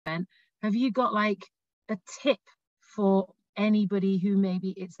event. Have you got like a tip for anybody who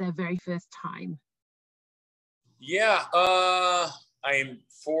maybe it's their very first time? Yeah, I'm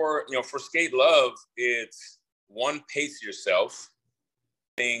for, for Skate Love, it's one, pace yourself.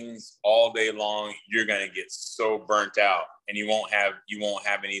 Things all day long, you're gonna get so burnt out, and you won't have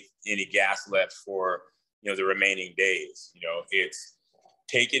any gas left for the remaining days. It's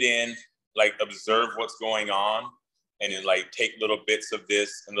take it in, like observe what's going on, and then like take little bits of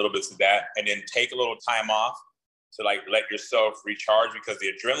this and little bits of that, and then take a little time off to like let yourself recharge, because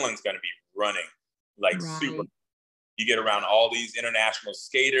the adrenaline's gonna be running like super. Right. You get around all these international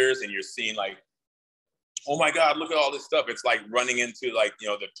skaters, and you're seeing like, oh my God, look at all this stuff. It's like running into like,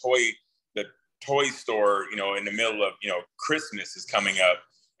 the toy store, in the middle of, Christmas is coming up,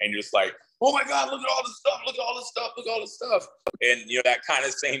 and you're just like, oh my God, look at all this stuff, look at all this stuff, look at all this stuff. And, that kind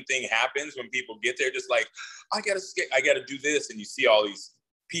of same thing happens when people get there, just like, I gotta skate, I gotta do this. And you see all these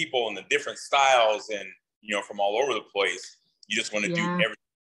people and the different styles and, from all over the place. You just want to do everything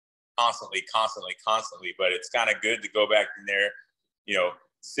constantly. But it's kind of good to go back in there,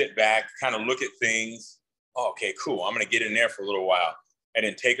 sit back, kind of look at things. Oh, okay, cool. I'm going to get in there for a little while, and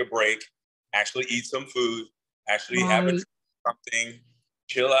then take a break, actually eat some food, actually have something,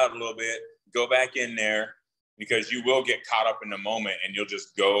 chill out a little bit, go back in there, because you will get caught up in the moment, and you'll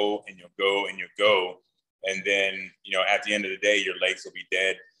just go and you'll go and you'll go. And then, at the end of the day, your legs will be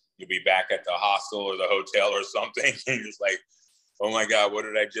dead. You'll be back at the hostel or the hotel or something. And you're just like, oh my God, what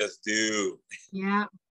did I just do? Yeah.